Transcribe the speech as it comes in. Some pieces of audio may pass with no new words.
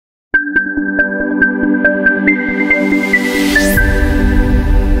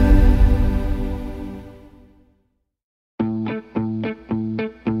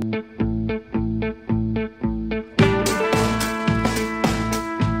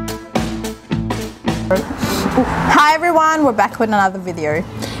Hi everyone, we're back with another video.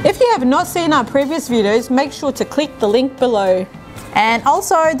 If you have not seen our previous videos, make sure to click the link below. And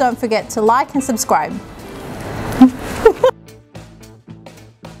also don't forget to like and subscribe.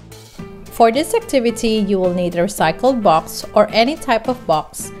 For this activity, you will need a recycled box or any type of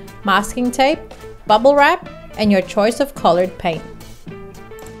box, masking tape, bubble wrap, and your choice of colored paint.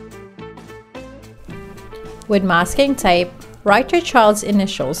 With masking tape, write your child's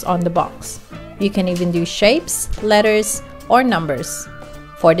initials on the box. You can even do shapes, letters, or numbers.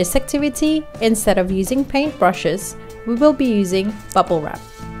 For this activity, instead of using paint brushes, we will be using bubble wrap.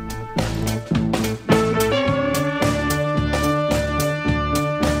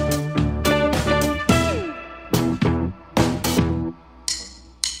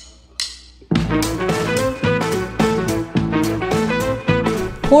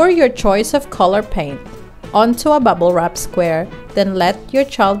 Pour your choice of color paint onto a bubble wrap square, then let your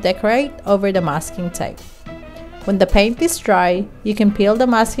child decorate over the masking tape. When the paint is dry, you can peel the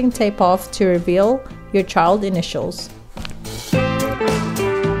masking tape off to reveal your child initials.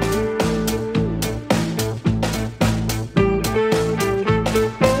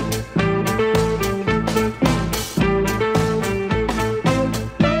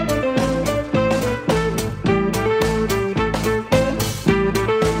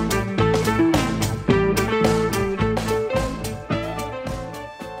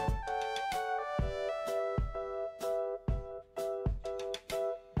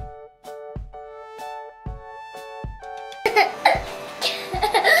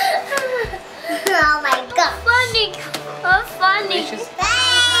 Oh my god. Funny. Oh, funny.